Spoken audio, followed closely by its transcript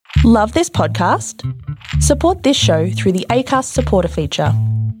Love this podcast? Support this show through the Acast supporter feature.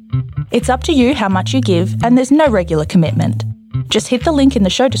 It's up to you how much you give, and there's no regular commitment. Just hit the link in the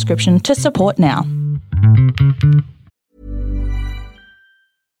show description to support now.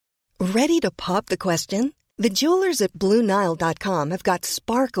 Ready to pop the question? The jewelers at BlueNile.com have got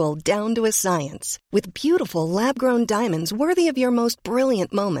sparkle down to a science with beautiful lab-grown diamonds worthy of your most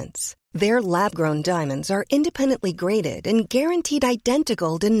brilliant moments. Their lab-grown diamonds are independently graded and guaranteed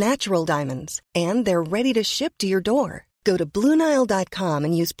identical to natural diamonds, and they're ready to ship to your door. Go to BlueNile.com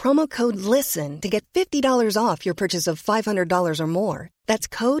and use promo code LISTEN to get $50 off your purchase of $500 or more. That's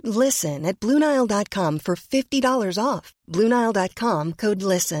code LISTEN at BlueNile.com for $50 off. BlueNile.com, code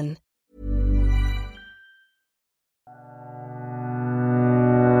LISTEN.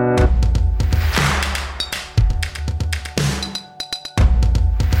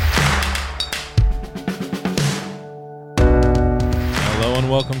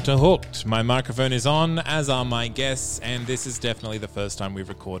 Welcome to Hooked. My microphone is on, as are my guests, and this is definitely the first time we've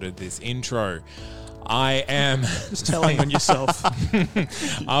recorded this intro. I am... Just telling on yourself.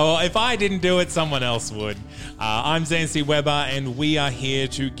 Oh, if I didn't do it, someone else would. I'm Zancy Weber, and we are here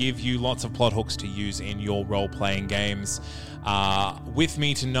to give you lots of plot hooks to use in your role-playing games. With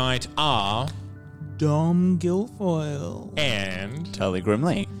me tonight are... Dom Guilfoyle. And... Tully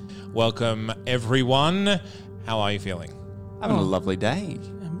Grimley. Welcome, everyone. How are you feeling? Having a lovely day.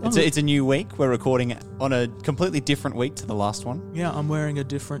 It's a new week. We're recording on a completely different week to the last one. Yeah, I'm wearing a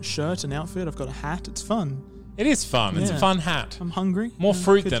different shirt and outfit. I've got a hat. It's fun. It is fun. It's a fun hat. I'm hungry. More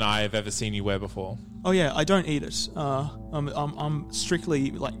fruit than I have ever seen you wear before. Oh yeah, I don't eat it. I'm strictly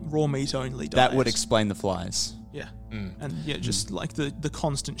like raw meat only diet. That would explain the flies. Yeah, and yeah, just like the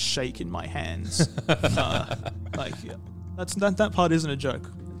constant shake in my hands. That part isn't a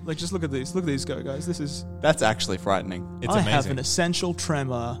joke. Like, just look at these. Look at these guys. That's actually frightening. It's amazing. I have amazing. an essential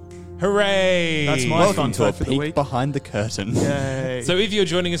tremor. Hooray! That's my Welcome fun to a fact for the peek week. behind the curtain. Yay. So if you're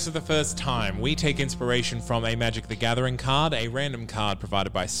joining us for the first time, we take inspiration from a Magic the Gathering card, a random card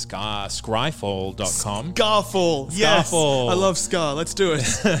provided by Scryfall.com. Scarfall. Yes. Scarfall. I love Scar. Let's do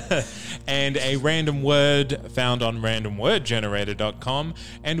it. And a random word found on randomwordgenerator.com.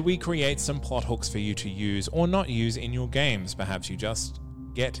 And we create some plot hooks for you to use or not use in your games. Perhaps you just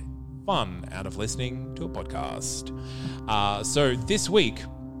get fun out of listening to a podcast. So this week,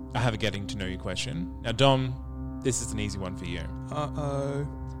 I have a getting to know you question. Now, Dom, this is an easy one for you. Uh-oh.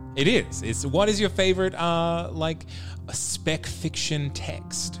 It is. It's what is your favorite, a spec fiction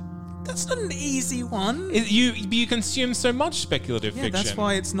text? That's not an easy one. You consume so much speculative fiction. That's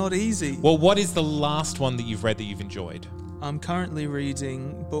why it's not easy. Well, what is the last one that you've read that you've enjoyed? I'm currently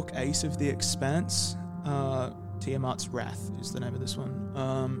reading Book 8 of The Expanse. Tiamat's Wrath is the name of this one.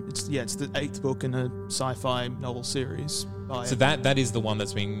 It's the 8th book in a sci-fi novel series. So that is the one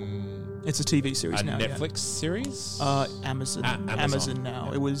that's being... It's a TV series now. Netflix series? Amazon. Amazon. Amazon now.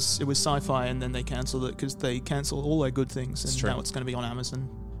 Okay. It was sci-fi, and then they cancelled it because they cancelled all their good things, and now it's going to be on Amazon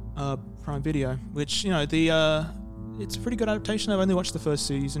Prime Video. Which it's a pretty good adaptation. I've only watched the first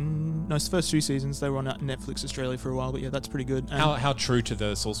season. No, it's the first 2 seasons. They were on Netflix Australia for a while, but yeah, that's pretty good. And how true to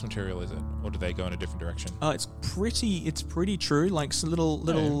the source material is it, or do they go in a different direction? It's pretty true. Like some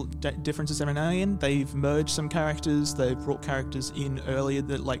little differences every now and again. They've merged some characters. They've brought characters in earlier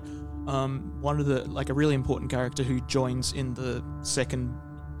that one of the a really important character who joins in the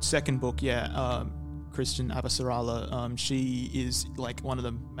second book. Christian Avasarala, she is like one of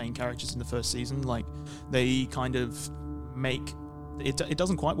the main characters in the first season. Like they kind of make it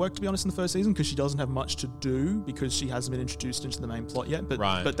doesn't quite work, to be honest, in the first season because she doesn't have much to do because she hasn't been introduced into the main plot yet.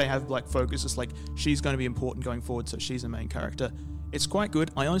 But they have like focus. It's like she's going to be important going forward, so she's a main character. It's quite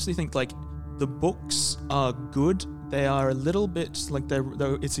good. I honestly think like the books are good. They are a little bit like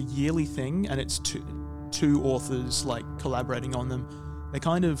it's a yearly thing, and it's two authors like collaborating on them. They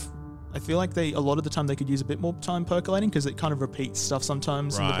kind of. I feel like a lot of the time they could use a bit more time percolating because it kind of repeats stuff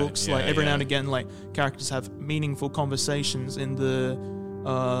sometimes in the books. Yeah, every now and again, characters have meaningful conversations in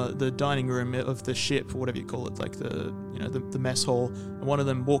the dining room of the ship, or whatever you call it, like the mess hall. And one of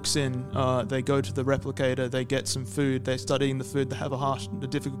them walks in. They go to the replicator. They get some food. They're studying the food. They have a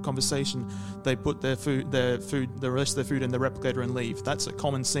difficult conversation. They put the rest of their food in the replicator and leave. That's a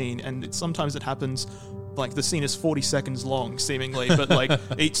common scene, and sometimes it happens. Like the scene is 40 seconds long, seemingly, but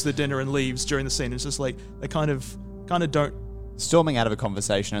eats the dinner and leaves during the scene. It's just like they kind of don't. Storming out of a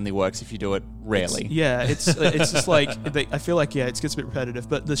conversation only works if you do it rarely. It's just like I feel like it gets a bit repetitive,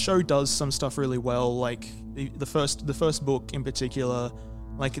 but the show does some stuff really well. Like the first book in particular,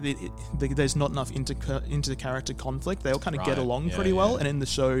 there's not enough inter-character conflict. They all kind of get along pretty well, and in the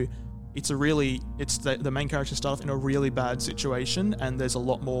show, the main character start off in a really bad situation, and there's a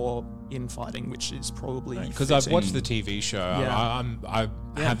lot more infighting, which is probably because I've watched the TV show. Yeah. I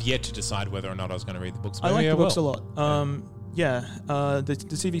have yet to decide whether or not I was going to read the books. I like the books a lot. The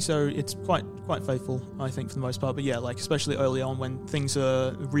TV show, it's quite faithful, I think, for the most part. But yeah, like especially early on when things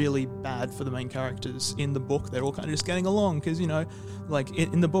are really bad for the main characters in the book, they're all kind of just getting along because, you know, like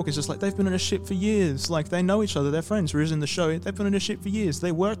in the book it's just like they've been on a ship for years, like they know each other, they're friends. Whereas in the show, they've been on a ship for years,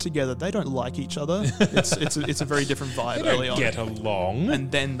 they work together, they don't like each other. It's a very different vibe early on. Get along,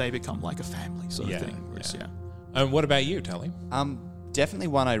 and then they become like a family sort of thing. Whereas, And what about you, Tally? Definitely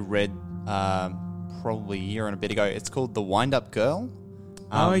one I read probably a year and a bit ago. It's called The Wind-Up Girl.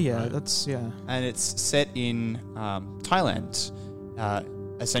 And it's set in Thailand.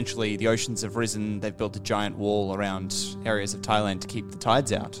 Essentially, the oceans have risen. They've built a giant wall around areas of Thailand to keep the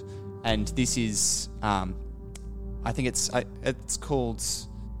tides out. And this is, I think it's called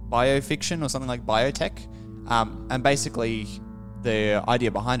biofiction or something like biotech. And basically, the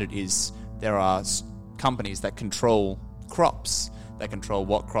idea behind it is there are companies that control crops. They control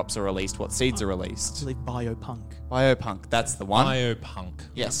what crops are released, what seeds are released. I believe biopunk. Biopunk, that's the one. Biopunk.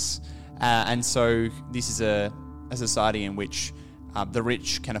 Yes. And so this is a society in which the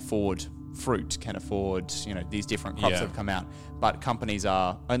rich can afford fruit, can afford, you know, these different crops that have come out. But companies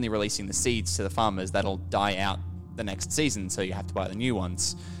are only releasing the seeds to the farmers that'll die out the next season, so you have to buy the new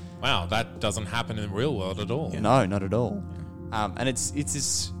ones. Wow, that doesn't happen in the real world at all. Yeah. No, not at all. And it's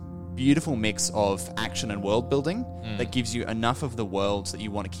this beautiful mix of action and world building that gives you enough of the world that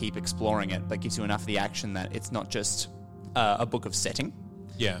you want to keep exploring it, but gives you enough of the action that it's not just a book of setting.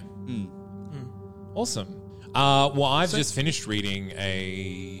 Yeah. Awesome. Well, I've just finished reading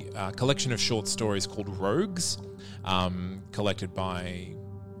a collection of short stories called Rogues, collected by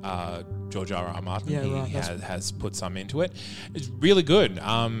George R.R. Martin. He has put some into it. It's really good.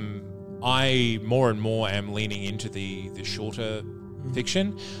 I more and more am leaning into the shorter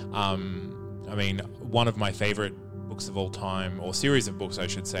fiction. I mean, one of my favorite books of all time, or series of books, I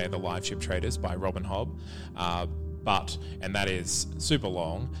should say, The Live Ship Traders by Robin Hobb. And that is super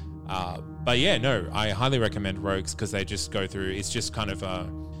long. But yeah, no, I highly recommend Rogues because they just go through, it's just kind of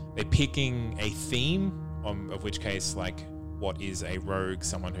they're picking a theme, of which case, like, what is a rogue,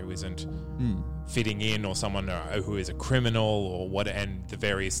 someone who isn't fitting in, or someone who is a criminal, or what, and the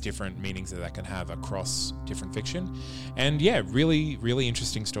various different meanings that can have across different fiction. And yeah, really, really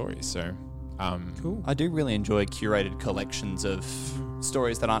interesting stories. So cool. I do really enjoy curated collections of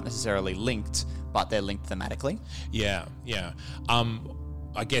stories that aren't necessarily linked, but they're linked thematically. Yeah.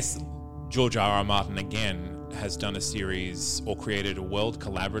 I guess George R.R. Martin, again, has done a series or created a world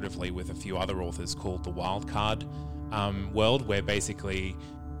collaboratively with a few other authors called the Wildcard world, where basically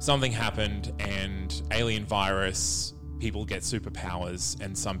something happened and alien virus, people get superpowers,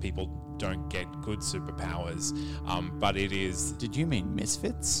 and some people don't get good superpowers. But it is... Did you mean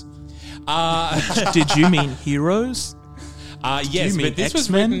misfits? Did you mean heroes? Yes, but this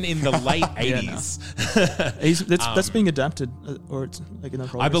was written in the late 80s. That's being adapted, or it's like in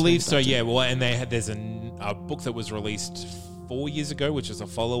I believe so. Yeah. Well, and there's a book that was released 4 years ago, which is a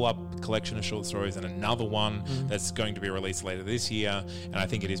follow-up collection of short stories, and another one that's going to be released later this year. And I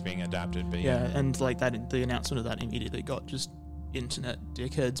think it is being adapted. But and like that, the announcement of that immediately got just internet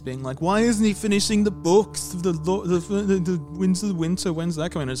dickheads being like, "Why isn't he finishing the books? The Winds of the Winter, when's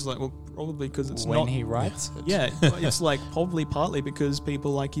that coming?" It's like, well, probably because it's when not he writes it. Yeah, it's like probably partly because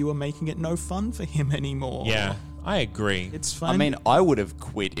people like you are making it no fun for him anymore. Yeah, I agree. It's fun. I mean, I would have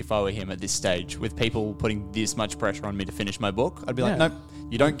quit if I were him at this stage, with people putting this much pressure on me to finish my book. I'd be like, nope,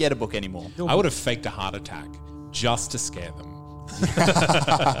 you don't get a book anymore. I would have faked a heart attack just to scare them.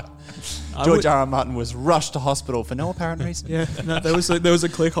 George R.R. Martin was rushed to hospital for no apparent reason. Yeah, no, there was a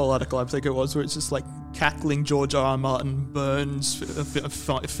ClickHole article, I think it was, where it's just like cackling George R.R. Martin burns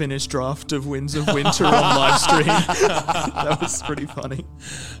a finished draft of Winds of Winter on live stream. That was pretty funny.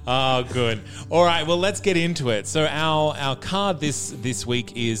 Oh, good. All right, well, let's get into it. So our card this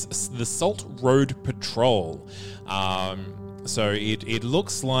week is the Salt Road Patrol. So it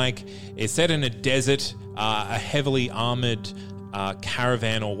looks like it's set in a desert, a heavily armored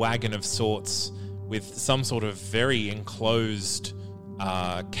caravan or wagon of sorts with some sort of very enclosed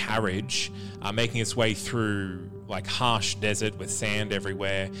carriage making its way through like harsh desert with sand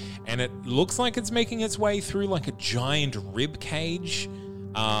everywhere, and it looks like it's making its way through like a giant rib cage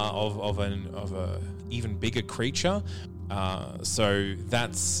of a even bigger creature. So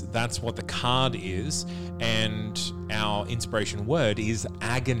that's what the card is, and our inspiration word is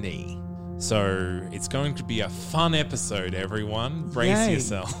agony. So it's going to be a fun episode, everyone. Brace Yay.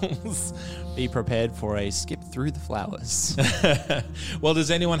 yourselves. Be prepared for a skip through the flowers. Well, does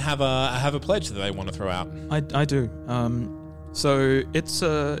anyone have a pledge that they want to throw out? I do. So it's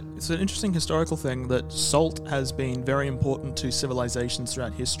an interesting historical thing that salt has been very important to civilizations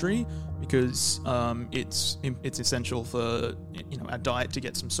throughout history because it's essential for our diet to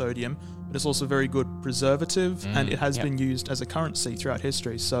get some sodium, but it's also a very good preservative, and it has been used as a currency throughout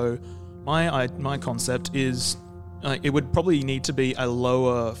history. So my concept is it would probably need to be a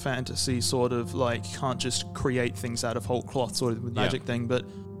lower fantasy sort of can't just create things out of whole cloth sort of magic thing, but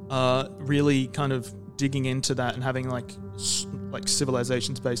really kind of digging into that and having like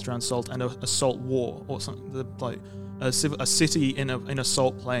civilizations based around salt and a salt war or something a city in a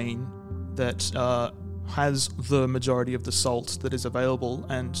salt plain that has the majority of the salt that is available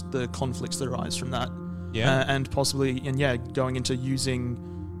and the conflicts that arise from that. And possibly going into using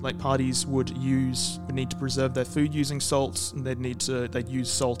parties would need to preserve their food using salt, and they'd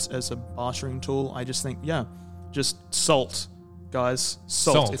use salt as a bartering tool. I just think just salt, guys,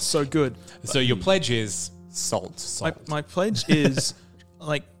 salt. It's so good. So your pledge is Salt. My pledge is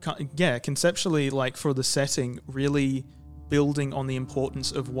conceptually for the setting, really building on the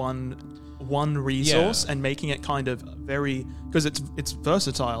importance of one resource and making it kind of very, because it's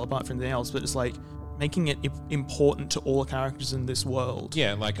versatile apart from anything else, but it's making it important to all characters in this world.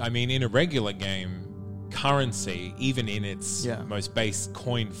 Yeah, in a regular game, currency, even in its most base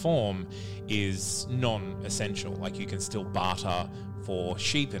coin form, is non-essential. You can still barter for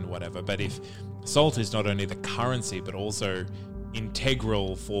sheep and whatever, but if salt is not only the currency but also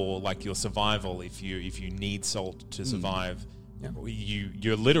integral for your survival, if you need salt to survive,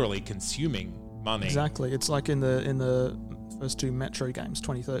 you're literally consuming money. Exactly. It's like in the first two Metro games,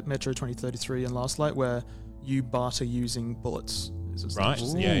 Metro 2033 and Last Light, where you barter using bullets. Right.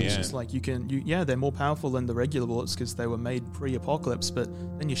 It's just they're more powerful than the regular bullets because they were made pre-apocalypse, but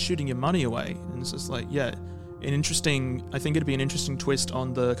then you're shooting your money away, and it's just I think it'd be an interesting twist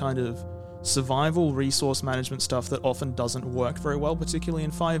on the kind of survival resource management stuff that often doesn't work very well, particularly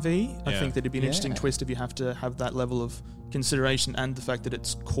in 5e. I think that it'd be an interesting twist if you have to have that level of consideration and the fact that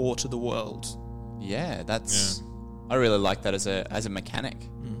it's core to the world. Yeah, I really like that as a mechanic.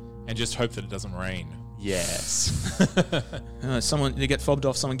 And just hope that it doesn't rain. Yes. You get fobbed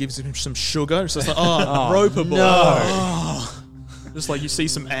off, someone gives you some sugar, it's just roper ball. No. Just you see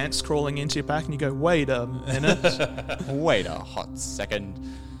some ants crawling into your pack and you go, wait a minute. Wait a hot second.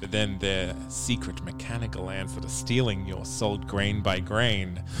 But then they're secret mechanical ants that are stealing your salt grain by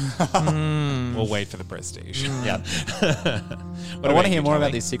grain. We'll wait for the prestige. Yeah. I want to hear more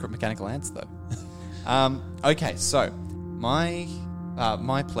about these secret mechanical ants, though. Okay, so my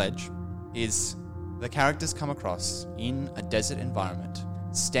pledge is the characters come across in a desert environment,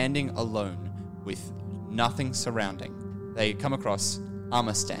 standing alone with nothing surrounding. They come across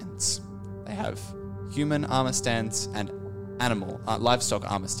armor stands. They have human armor stands and livestock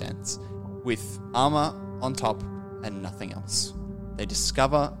armor stands with armor on top and nothing else. They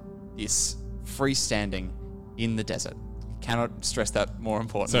discover this freestanding in the desert. Cannot stress that more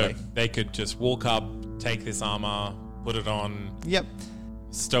importantly. So they could just walk up, take this armor, put it on. Yep.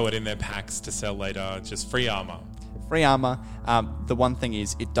 Stow it in their packs to sell later. Just free armor. Free armor. The one thing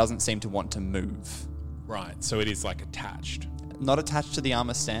is it doesn't seem to want to move. Right. So it is attached. Not attached to the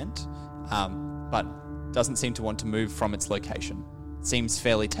armor stand, but doesn't seem to want to move from its location. Seems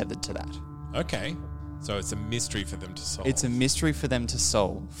fairly tethered to that. Okay. So it's a mystery for them to solve. It's a mystery for them to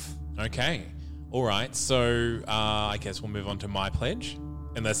solve. Okay. All right. So I guess we'll move on to my pledge.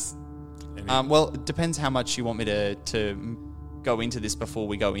 Unless... well, it depends how much you want me to go into this before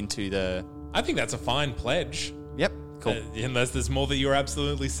we go into the... I think that's a fine pledge. Yep. Cool. Unless there's more that you're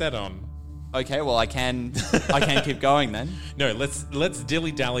absolutely set on. Okay, well, I can keep going then. No, let's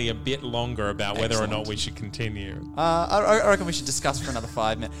dilly-dally a bit longer about whether or not we should continue. I reckon we should discuss for another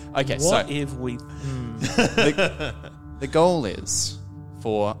 5 minutes. Okay, what if we... The goal is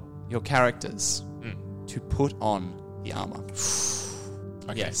for your characters to put on the armor.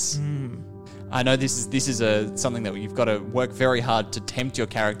 Okay. Yes. I know this is something that you've got to work very hard to tempt your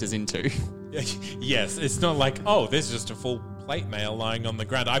characters into. Yes, it's not there's just a full plate mail lying on the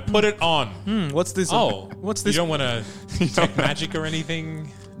ground. I put it on. What's this? What's this? You don't want to take magic or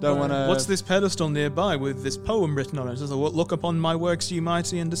anything? Don't want to... What's this pedestal nearby with this poem written on it? It says, look upon my works, you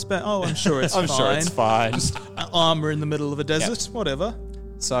mighty, and despair. Oh, I'm sure it's fine. I'm sure it's fine. Just armor in the middle of a desert, whatever.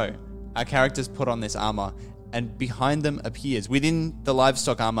 So, our characters put on this armor, and behind them appears, within the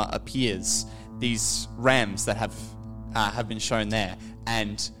livestock armor appears these rams that have been shown there,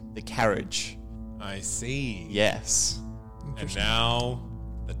 and the carriage. I see. Yes. And now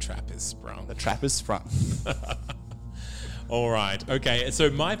the trap is sprung. The trap is sprung. All right. Okay. So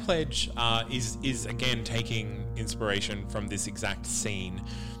my pledge is again taking inspiration from this exact scene.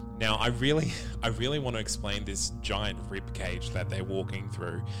 Now, I really want to explain this giant rib cage that they're walking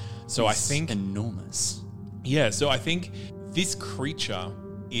through. So It's I think enormous. Yeah. So I think this creature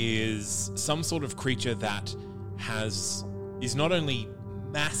is some sort of creature that is not only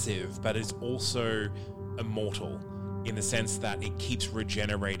massive but is also immortal, in the sense that it keeps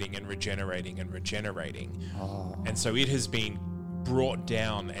regenerating and regenerating and regenerating. And so it has been brought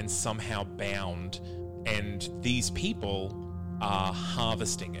down and somehow bound, and these people are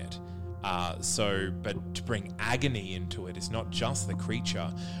harvesting it. But to bring agony into it is not just the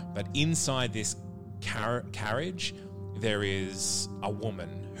creature, but inside this carriage, there is a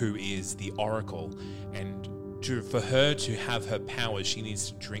woman who is the Oracle, and for her to have her powers, she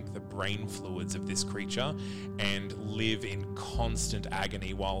needs to drink the brain fluids of this creature and live in constant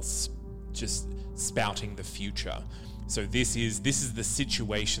agony while just spouting the future. So this is the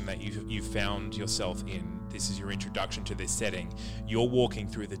situation that you found yourself in. This is your introduction to this setting. You're walking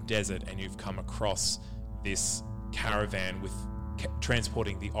through the desert and you've come across this caravan with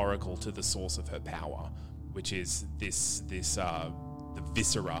transporting the Oracle to the source of her power, which is the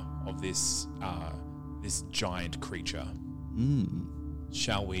viscera of this giant creature.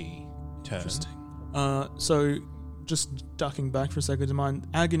 Shall we turn? Interesting. So just ducking back for a second to mind,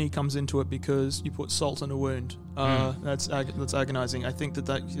 agony comes into it because you put salt in a wound. That's agonizing. I think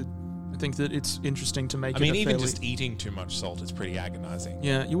that it's interesting to make. Even just eating too much salt is pretty agonizing.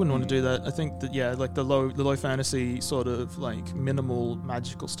 Yeah, you wouldn't want to do that. I think that like the low fantasy sort of like minimal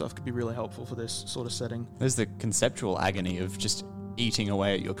magical stuff could be really helpful for this sort of setting. There's the conceptual agony of just eating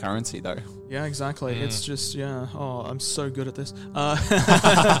away at your currency, though. Yeah, exactly. It's just I'm so good at this.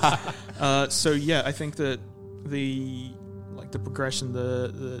 So yeah, I think that the progression,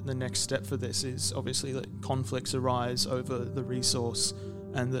 the next step for this is obviously that conflicts arise over the resource,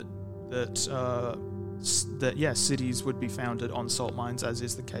 and that cities would be founded on salt mines, as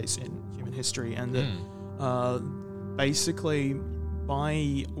is the case in human history, and that basically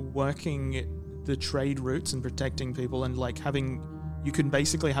by working the trade routes and protecting people and you can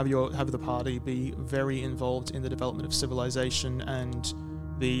basically have the party be very involved in the development of civilization and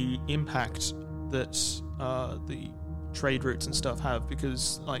the impact that the trade routes and stuff have,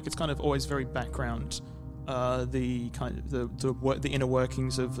 because it's kind of always very background, the inner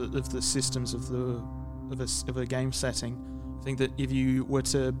workings of the systems of a game setting. I think that if you were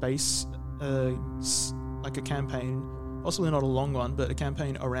to base a campaign, possibly not a long one, but a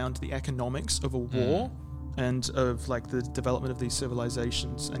campaign around the economics of a war and of the development of these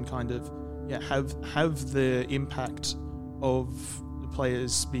civilizations, and kind of have the impact of the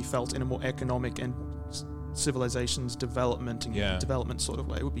players be felt in a more economic and civilizations development sort of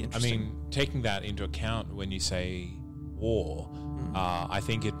way would be interesting. Taking that into account when you say war, I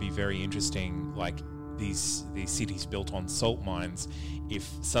think it'd be very interesting, these cities built on salt mines, if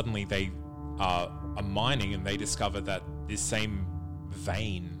suddenly they are mining and they discover that this same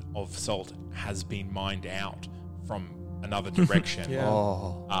vein of salt has been mined out from another direction.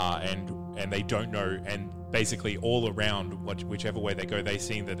 And they don't know, and basically all around whichever way they go, they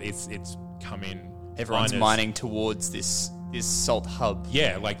see that it's come in. Everyone's mining towards this salt hub.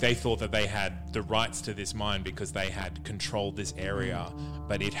 Yeah, they thought that they had the rights to this mine because they had controlled this area,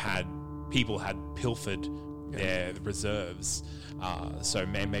 but people had pilfered their reserves. So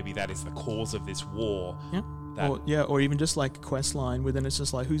maybe that is the cause of this war. Yeah. Or even just a quest line within it's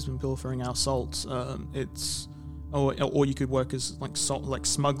just who's been pilfering our salt. Or you could work as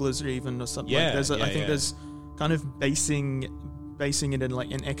smugglers or even or something. I think there's kind of basing it in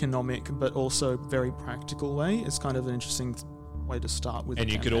an economic but also very practical way. It's kind of an interesting way to start with.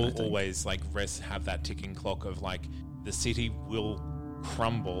 And you could always have that ticking clock of the city will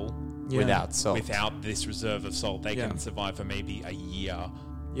crumble without salt. Without this reserve of salt, they can survive for maybe a year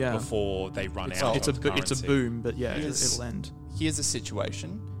before they run out. It's a boom, but it'll end. Here's a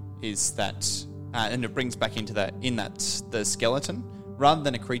situation: is that, and it brings back into that the skeleton, rather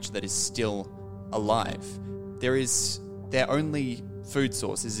than a creature that is still alive, their only food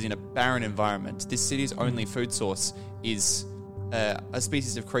source is in a barren environment. This city's only food source is a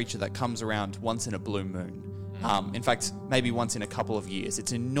species of creature that comes around once in a blue moon. In fact, maybe once in a couple of years.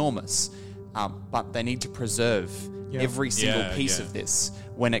 It's enormous, but they need to preserve every single piece of this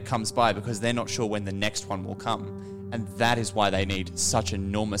when it comes by, because they're not sure when the next one will come. And that is why they need such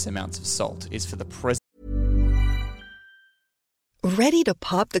enormous amounts of salt, is for the present. Ready to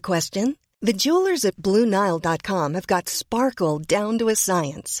pop the question? The jewelers at BlueNile.com have got sparkle down to a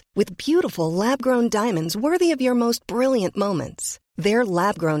science with beautiful lab-grown diamonds worthy of your most brilliant moments. Their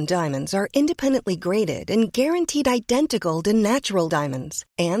lab-grown diamonds are independently graded and guaranteed identical to natural diamonds,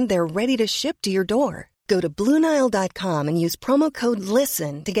 and they're ready to ship to your door. Go to BlueNile.com and use promo code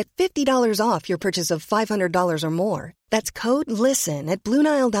LISTEN to get $50 off your purchase of $500 or more. That's code LISTEN at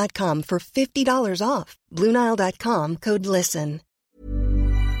BlueNile.com for $50 off. BlueNile.com, code LISTEN.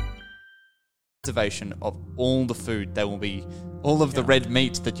 Observation of all the food, there will be all of the red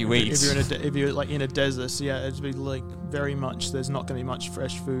meat that you eat. If you're like in a desert, so yeah, it'd be like very much. There's not going to be much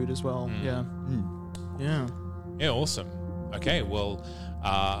fresh food as well. Yeah. Awesome. Okay, well,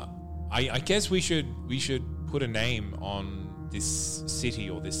 I guess we should put a name on this city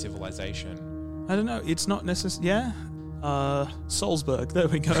or this civilization. I don't know. It's not necessary. Yeah. Salzburg. There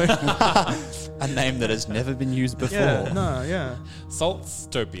we go. A name that has never been used before. Yeah.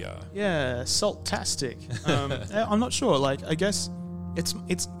 Saltstopia. Yeah, saltastic. I'm not sure. Like, I guess it's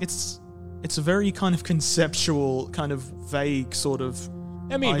a very kind of conceptual, kind of vague sort of.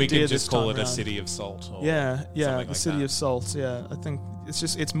 I mean, we idea could just call it around. A city of salt. Or the like city that. of salt. Yeah, I think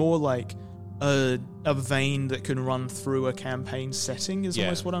it's more like a vein that can run through a campaign setting is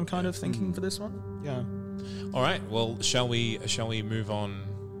almost what I'm kind of thinking for this one. Yeah. All right. Well, shall we move on?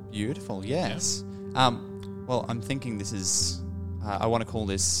 Beautiful. Yes. Well, I'm thinking this is. I want to call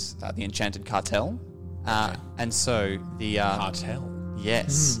this the Enchanted Cartel. And so the Cartel.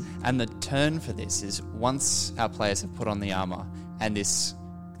 Yes. And the turn for this is once our players have put on the armor and this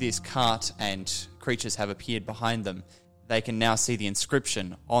cart and creatures have appeared behind them, they can now see the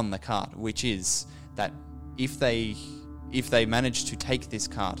inscription on the cart, which is that if they manage to take this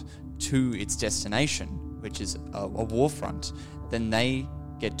cart to its destination, which is a war front, then they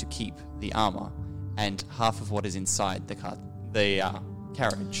get to keep the armor and half of what is inside the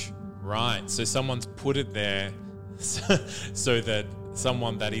carriage. Right. So someone's put it there so that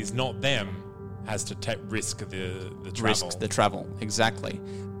someone that is not them has to risk the travel. Risk the travel, exactly.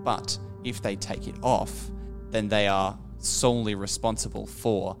 But if they take it off, then they are solely responsible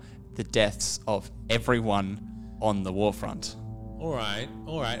for the deaths of everyone on the war front. All right.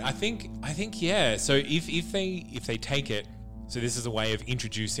 I think yeah. So if they take it, so this is a way of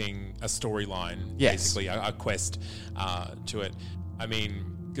introducing a storyline, basically a quest to it. I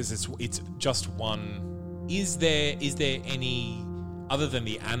mean, because it's just one. Is there any other than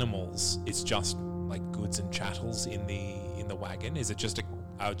the animals? It's just like goods and chattels in the wagon. Is it just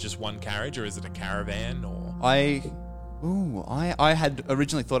one carriage, or is it a caravan? Or I had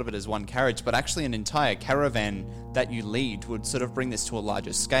originally thought of it as one carriage, but actually an entire caravan that you lead would sort of bring this to a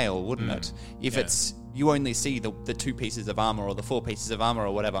larger scale, wouldn't it? If it's you only see the 2 pieces of armor or the 4 pieces of armor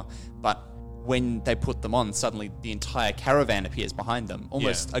or whatever, but when they put them on, suddenly the entire caravan appears behind them,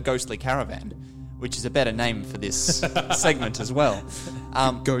 almost a ghostly caravan, which is a better name for this segment as well.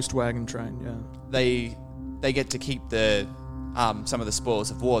 Ghost wagon train, yeah. They get to keep the some of the spoils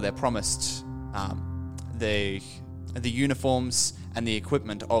of war. They're promised the uniforms and the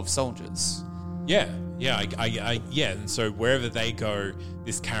equipment of soldiers. Yeah. And so wherever they go,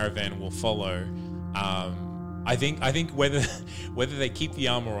 this caravan will follow. I think whether they keep the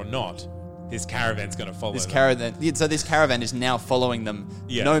armor or not, this caravan's going to follow. So this caravan is now following them,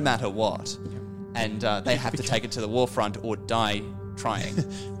 no matter what, and they have to take it to the war front or die trying.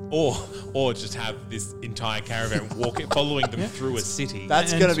 Or just have this entire caravan following them through a city.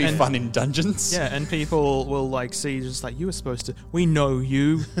 That's going to be fun in dungeons. Yeah, and people will like see just like, you were supposed to. We know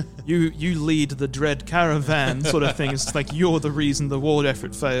you. you lead the dread caravan sort of thing. It's like you're the reason the war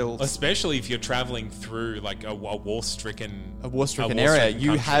effort failed. Especially if you're traveling through like a war-stricken area.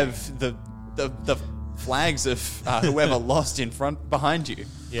 You have the flags of whoever lost in front behind you.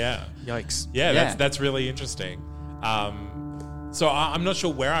 Yeah. Yikes. Yeah. That's really interesting. So I'm not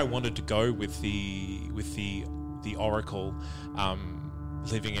sure where I wanted to go with the Oracle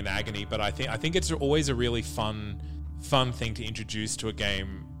living in agony, but I think it's always a really fun thing to introduce to a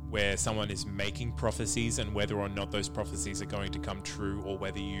game where someone is making prophecies and whether or not those prophecies are going to come true or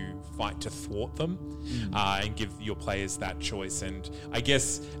whether you fight to thwart them and give your players that choice. And I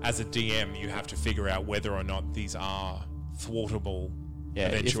guess as a DM, you have to figure out whether or not these are thwartable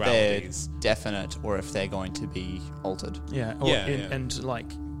eventualities. If they're definite or if they're going to be altered. And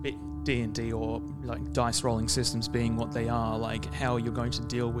like D&D or like dice rolling systems being what they are, like how you're going to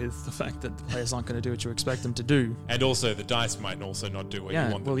deal with the fact that the players aren't going to do what you expect them to do. And also the dice might also not do what you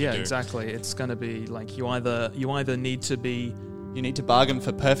want them to do. Exactly. It's going to be like you either need to be... You need to bargain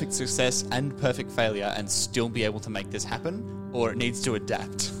for perfect success and perfect failure and still be able to make this happen, or it needs to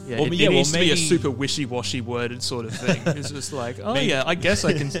adapt. Yeah, Well, it yeah, well, needs to be a maybe- super wishy-washy worded sort of thing. It's just like, oh Maybe- yeah, I guess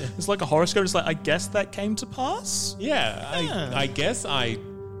I can. It's like a horoscope. It's like, I guess that came to pass. Yeah, Yeah. I guess I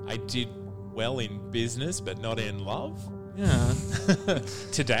did well in business, but not in love. Yeah.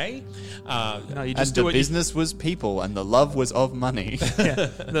 Today, No, you And just the do it. business was people, and the love was of money. Yeah.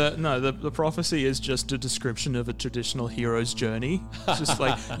 The prophecy is just a description of a traditional hero's journey. It's just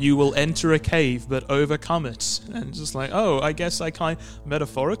like, you will enter a cave but overcome it. And it's just like, oh, I guess I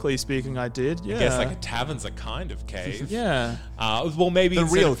metaphorically speaking, I did. Yeah. I guess like a tavern's a kind of cave. yeah. Well, maybe The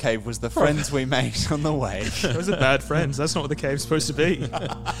instead real of- cave was the friends we made on the way. Those are bad friends. That's not what the cave's supposed to be.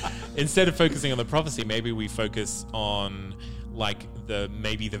 instead of focusing on the prophecy, maybe we focus on like the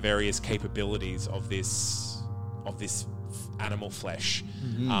various capabilities of this animal flesh,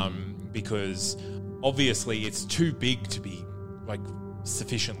 because obviously it's too big to be like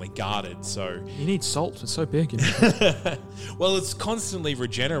sufficiently guarded. So, You need salt. It's so big. You know? well, it's constantly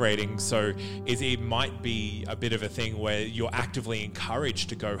regenerating, so it might be a bit of a thing where you're actively encouraged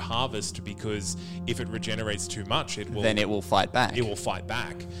to go harvest, because if it regenerates too much, Then it will fight back. it will fight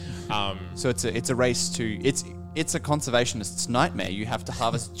back. So it's a race to it's a conservationist's nightmare. You have to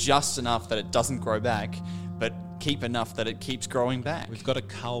harvest just enough that it doesn't grow back, but keep enough that it keeps growing back. We've got to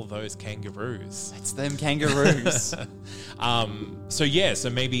cull those kangaroos. It's them kangaroos. So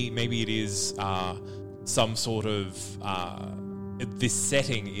maybe it is some sort of this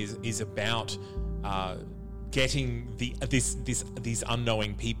setting is about getting these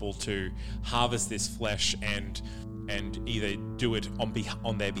unknowing people to harvest this flesh and either do it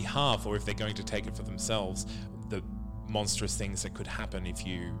on their behalf, or if they're going to take it for themselves, the monstrous things that could happen if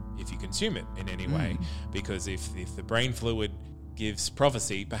you consume it in any way. Because if the brain fluid gives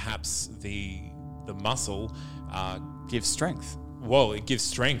prophecy, perhaps the muscle Gives strength. well, it gives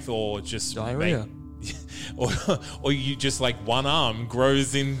strength, or just Diarrhea. or you just like one arm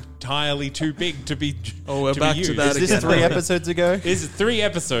grows entirely too big to be. Oh, we're to be back to used. that Is this again. 3 episodes ago? This is 3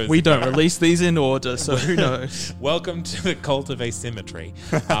 episodes. We don't release these in order, so who knows? Welcome to the cult of asymmetry.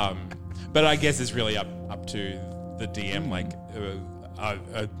 But I guess it's really up to the DM. Like,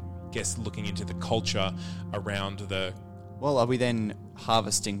 I guess looking into the culture around the. Well, are we then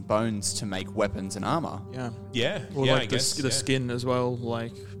harvesting bones to make weapons and armor? Yeah. Or I like guess, the skin as well.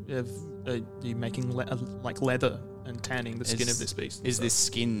 Like, if you're making like leather and tanning the skin of this beast. Is this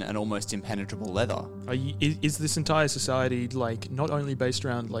skin an almost impenetrable leather? Is this entire society like not only based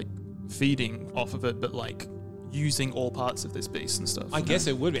around like feeding off of it, but like using all parts of this beast and stuff? I guess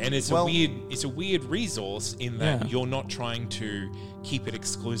it would be, and it's Well- a weird resource in that Yeah. you're not trying to keep it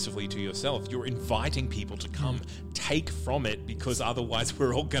exclusively to yourself. You're inviting people to come take from it, because otherwise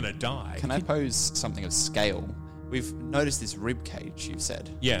we're all gonna die. Can I pose something of scale? We've noticed this rib cage, you've said.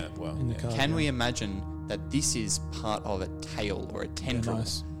 Yeah, well, In the yeah. car. Can we imagine that this is part of a tail or a tendril,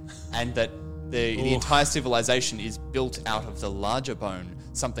 nice. and that the entire civilization is built out of the larger bone,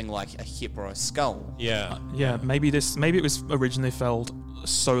 something like a hip or a skull? Yeah. Yeah, maybe it was originally felled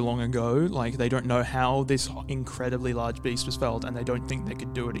so long ago, like they don't know how this incredibly large beast was felled, and they don't think they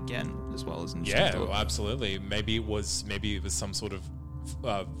could do it again, as well as Yeah, well, absolutely. Maybe it was some sort of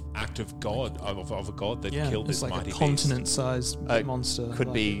act of God of a god that killed it's this like mighty a beast. continent-sized monster. Could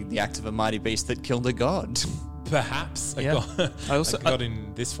like- be the act of a mighty beast that killed a god. Perhaps a Yeah. god, I also- a god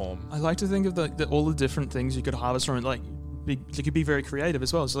in this form. I like to think of all the different things you could harvest from it. Like, it could be very creative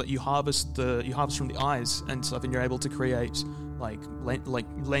as well. So that you harvest from the eyes and stuff, and you're able to create like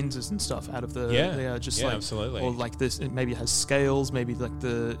lenses and stuff out of the absolutely. or like this. It maybe has scales, maybe like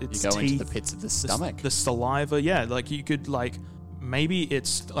its You go teeth, into the pits of the stomach. the saliva. Yeah, like you could like. Maybe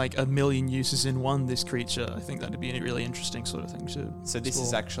it's like a million uses in one, this creature. I think that'd be a really interesting sort of thing to So this is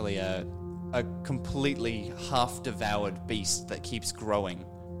explore. actually a completely half-devoured beast that keeps growing,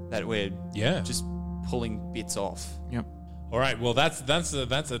 that we're just pulling bits off. Yep. All right. Well, that's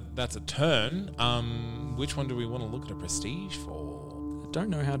a turn. Which one do we want to look at a prestige for? I don't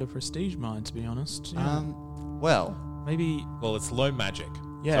know how to prestige mine, to be honest. Well, Maybe Well, it's low magic.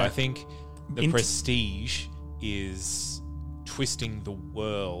 Yeah. So I think the Int- prestige is twisting the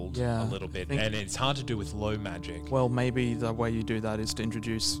world Yeah, a little bit, I think- and it's hard to do with low magic. Well, maybe the way you do that is to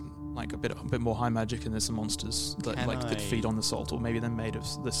introduce like a bit more high magic, and there's some monsters that that feed on the salt, or maybe they're made of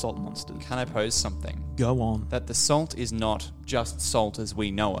the salt monsters. can I pose something? Go on. That the salt is not just salt as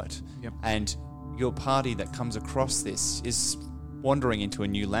we know it. Yep. And your party that comes across this is wandering into a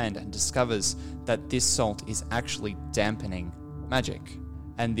new land and discovers that this salt is actually dampening magic.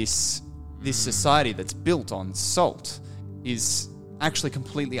 And this society that's built on salt is actually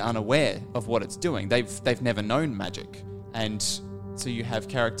completely unaware of what it's doing. They've never known magic. And so you have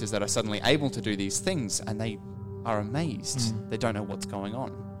characters that are suddenly able to do these things, and they are amazed. They don't know what's going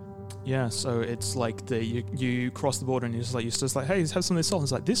on. Yeah, so it's like you cross the border and you're just like, hey, have some of this salt. And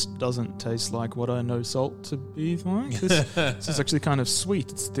it's like, this doesn't taste like what I know salt to be like. This is actually kind of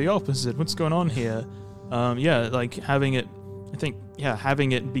sweet. It's the opposite. What's going on here? Like having it, I think,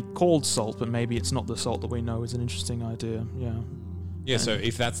 having it be called salt, but maybe it's not the salt that we know is an interesting idea. Yeah. Yeah, so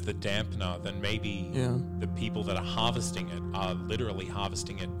if that's the dampener, then maybe Yeah. the people that are harvesting it are literally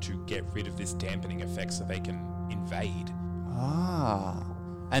harvesting it to get rid of this dampening effect so they can invade.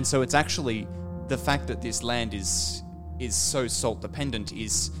 And so it's actually the fact that this land is so salt dependent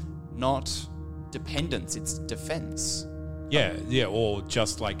is not dependence, it's defense. Yeah, or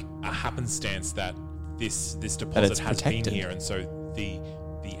just like a happenstance that this deposit has been protected. here, and so the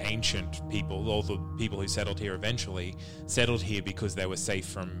ancient people, or the people who settled here eventually, settled here because they were safe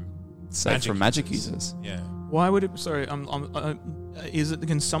from magic users. Yeah. Why would it? Sorry, is it the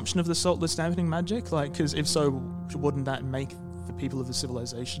consumption of the salt that's dampening magic? Like, because if so, wouldn't that make the people of the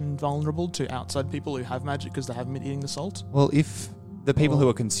civilization vulnerable to outside people who have magic because they haven't been eating the salt? Well, if the people who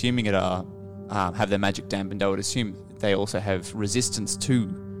are consuming it are have their magic dampened, I would assume they also have resistance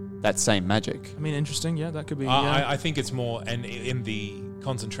to that same magic. I mean, interesting. Yeah, that could be. I think it's more, and in the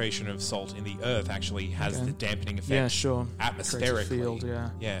concentration of salt in the earth actually has the dampening effect. Yeah, sure. Atmospherically. Field,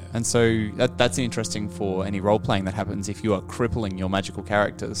 yeah. And so that's interesting for any role playing that happens if you are crippling your magical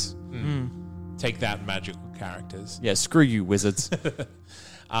characters. Take that, magical characters. Yeah, screw you, wizards.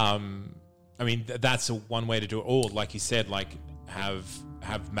 I mean, that's one way to do it. Or, like you said, like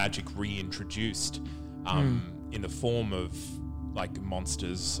have magic reintroduced in the form of like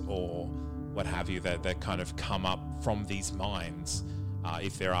monsters or what have you that kind of come up from these mines.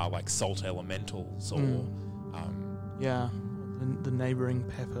 If there are like salt elementals or the neighboring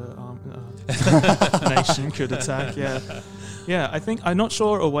pepper nation could attack. Yeah. I think I'm not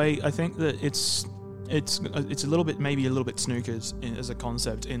sure a way. I think that it's a little bit snookered as a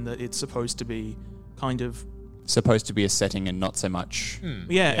concept in that it's supposed to be kind of supposed to be a setting and not so much.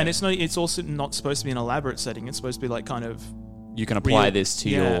 And it's also not supposed to be an elaborate setting. It's supposed to be like kind of you can apply this to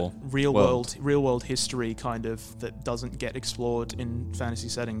your real world history kind of that doesn't get explored in fantasy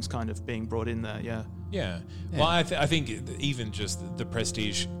settings kind of being brought in there. Yeah. Well, I think even just the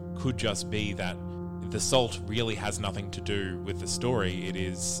prestige could just be that the salt really has nothing to do with the story. It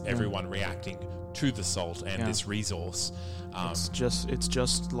is everyone reacting to the salt and this resource. It's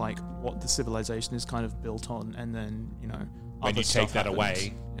just like what the civilization is kind of built on, and then when you take that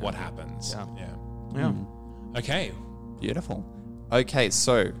away, what happens? Yeah. Okay. Beautiful. Okay,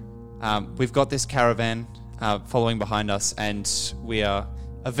 so we've got this caravan following behind us, and we are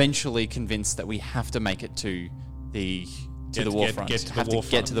eventually convinced that we have to make it to the warfront. Get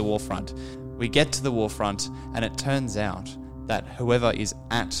to the warfront. We get to the warfront, and it turns out that whoever is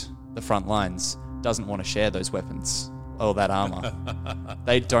at the front lines doesn't want to share those weapons or that armor.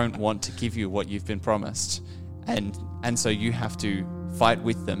 They don't want to give you what you've been promised, and so you have to fight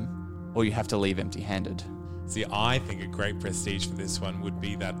with them, or you have to leave empty-handed. See, I think a great prestige for this one would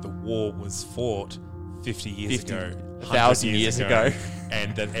be that the war was fought 50 years ago. 1,000 years ago.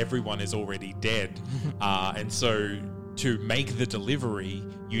 And that everyone is already dead. And so to make the delivery,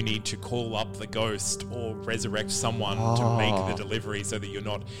 you need to call up the ghost or resurrect someone to make the delivery so that you're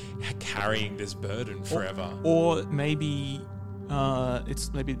not carrying this burden forever. Or maybe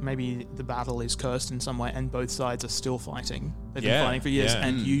it's maybe the battle is cursed in some way, and both sides are still fighting. They've been fighting for years,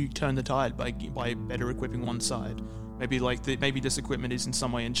 and you turn the tide by better equipping one side. Maybe maybe this equipment is in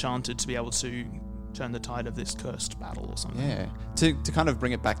some way enchanted to be able to turn the tide of this cursed battle or something. Yeah, to kind of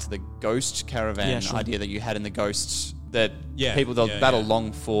bring it back to the ghost caravan idea that you had in the ghosts that people that battle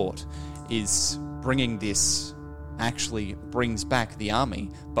long fought is bringing this. Actually brings back the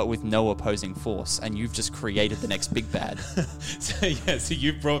army, but with no opposing force, and you've just created the next big bad. So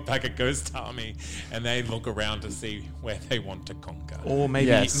you brought back a ghost army, and they look around to see where they want to conquer. Or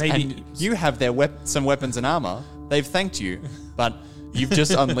maybe and you have their some weapons and armor. They've thanked you, but you've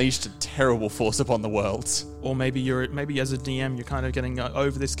just unleashed a terrible force upon the world. Or maybe as a DM, you're kind of getting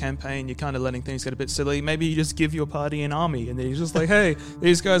over this campaign. You're kind of letting things get a bit silly. Maybe you just give your party an army, and then you're just like, "Hey,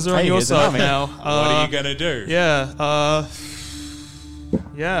 these guys are on your side now. What are you gonna do?"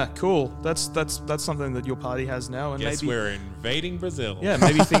 Yeah, cool. That's something that your party has now, and Guess maybe we're invading Brazil. Yeah,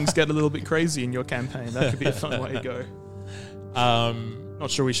 maybe things get a little bit crazy in your campaign. That could be a fun way to go. Not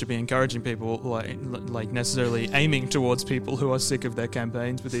sure we should be encouraging people like necessarily aiming towards people who are sick of their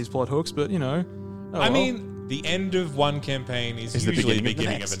campaigns with these plot hooks, but I mean, the end of one campaign is usually the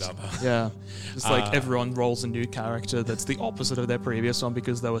beginning of another. Yeah. It's like everyone rolls a new character that's the opposite of their previous one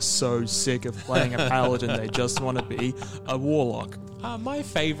because they were so sick of playing a paladin they just want to be a warlock. My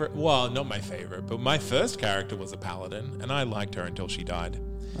favorite, well, not my favorite, but my first character was a paladin, and I liked her until she died.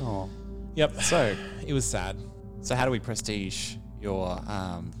 Oh. Yep. So, It was sad. so how do we prestige your...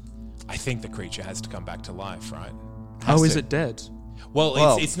 I think the creature has to come back to life, right? Oh, is it dead?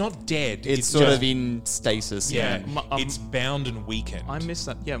 Well, it's not dead. It's sort of in stasis. Yeah, and- it's bound and weakened. I missed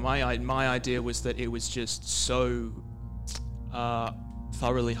that. Yeah, my idea was that it was just so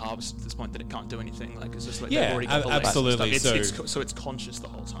thoroughly harvested at this point that it can't do anything. Like it's just like Yeah, they've already got the legs and absolutely. stuff. So it's conscious the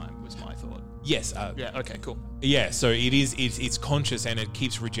whole time. Was my thought. Yes. Yeah. Okay. Cool. Yeah, so it is. It's conscious and it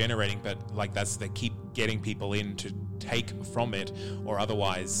keeps regenerating, but like they keep getting people in to take from it, or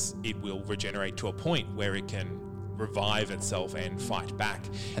otherwise it will regenerate to a point where it can revive itself and fight back.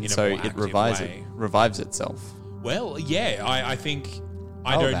 And in so a more it active revives itself. Well, yeah, I think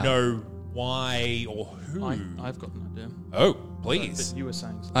I How don't about- know why or who. I've got an idea. Oh, please. But you were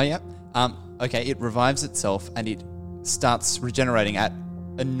saying something. Oh, yeah. Okay, it revives itself and it starts regenerating at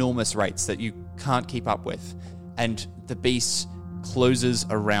enormous rates that you can't keep up with. And the beast closes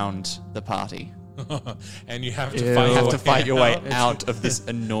around the party. And you have to Ew. fight. You have to fight your way It's- out of this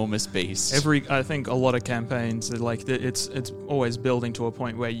enormous beast. I think a lot of campaigns are like it's always building to a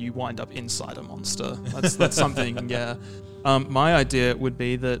point where you wind up inside a monster. That's something. Yeah. My idea would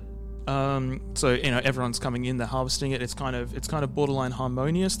be that. So everyone's coming in, they're harvesting it. It's kind of borderline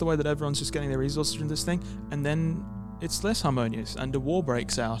harmonious the way that everyone's just getting their resources from this thing, and then it's less harmonious, and a war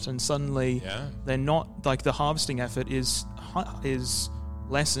breaks out, and suddenly they're not like the harvesting effort is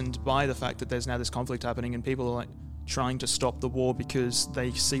lessened by the fact that there's now this conflict happening, and people are like trying to stop the war because they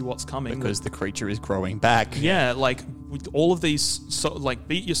see what's coming. Because the creature is growing back. Yeah, like with all of these,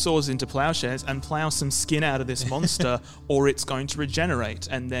 beat your swords into plowshares and plow some skin out of this monster, or it's going to regenerate,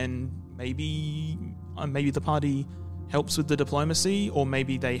 and then maybe the party helps with the diplomacy, or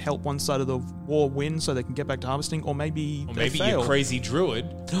maybe they help one side of the war win so they can get back to harvesting, or maybe Or they maybe fail. your crazy druid,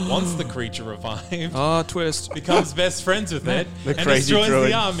 once the creature revived, Twist. becomes best friends with it The and crazy destroys druid.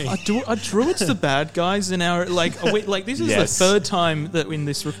 the army. Are druids the bad guys in our this is Yes. the third time that in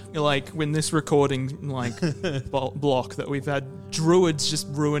this recording block that we've had druids just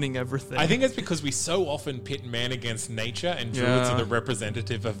ruining everything. I think it's because we so often pit man against nature, and druids Yeah. are the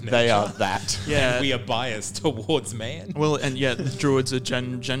representative of nature. They are that. Yeah. And we are biased towards man. Well, and yet druids are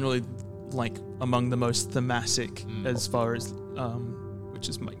generally like among the most thematic as far as which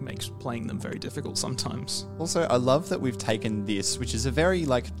is makes playing them very difficult sometimes. Also, I love that we've taken this, which is a very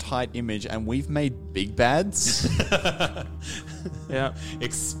tight image, and we've made big bads. Yeah.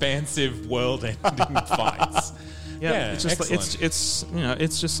 Expansive world-ending fights. Yeah, it's just excellent.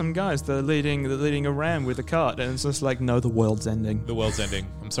 it's just some guys that are leading a ram with a cart, and it's just like, no, the world's ending. The world's ending.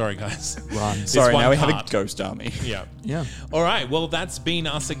 I'm sorry, guys. Run. This Sorry, one now we have a part. ghost army. Yeah. Yeah. All right. Well, that's been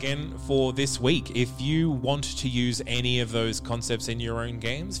us again for this week. If you want to use any of those concepts in your own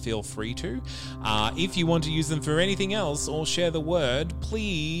games, feel free to. If you want to use them for anything else or share the word,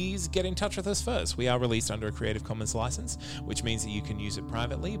 please get in touch with us first. We are released under a Creative Commons license, which means that you can use it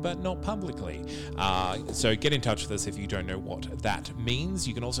privately, but not publicly. So get in touch with us if you don't know what that means.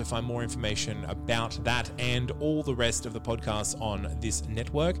 You can also find more information about that and all the rest of the podcasts on this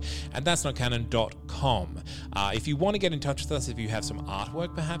network at that'snotcanon.com. If you want to get in touch with us, if you have some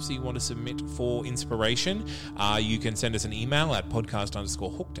artwork perhaps that you want to submit for inspiration, you can send us an email at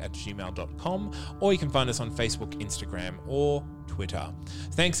podcast_hooked@gmail.com, or you can find us on Facebook, Instagram, or Twitter.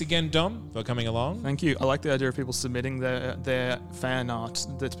 Thanks again, Dom, for coming along. Thank you. I like the idea of people submitting their fan art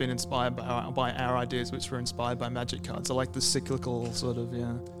that's been inspired by our ideas, which were inspired by magic cards. I like the cyclical sort of,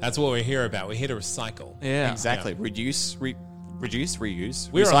 yeah. That's what we're here about. We're here to recycle. Yeah. Exactly. Reduce, reuse,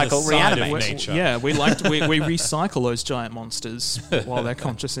 We're on the recycle, side of reanimate. nature. Yeah, we recycle those giant monsters while they're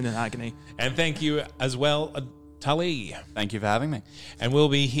conscious and in agony. And thank you as well, Tully. Thank you for having me. And we'll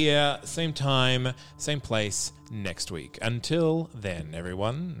be here same time, same place next week. Until then,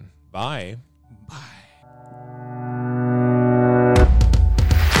 everyone, bye.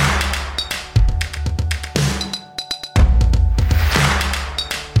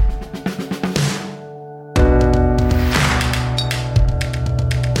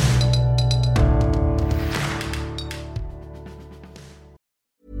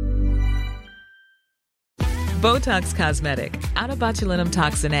 Botox Cosmetic, out of botulinum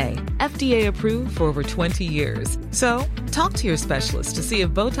toxin A, FDA approved for over 20 years. So, talk to your specialist to see if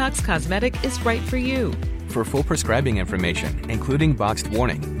Botox Cosmetic is right for you. For full prescribing information, including boxed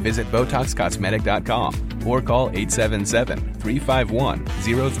warning, visit BotoxCosmetic.com or call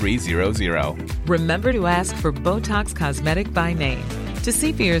 877-351-0300. Remember to ask for Botox Cosmetic by name. To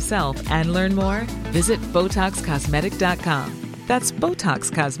see for yourself and learn more, visit BotoxCosmetic.com. That's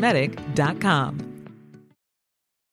BotoxCosmetic.com.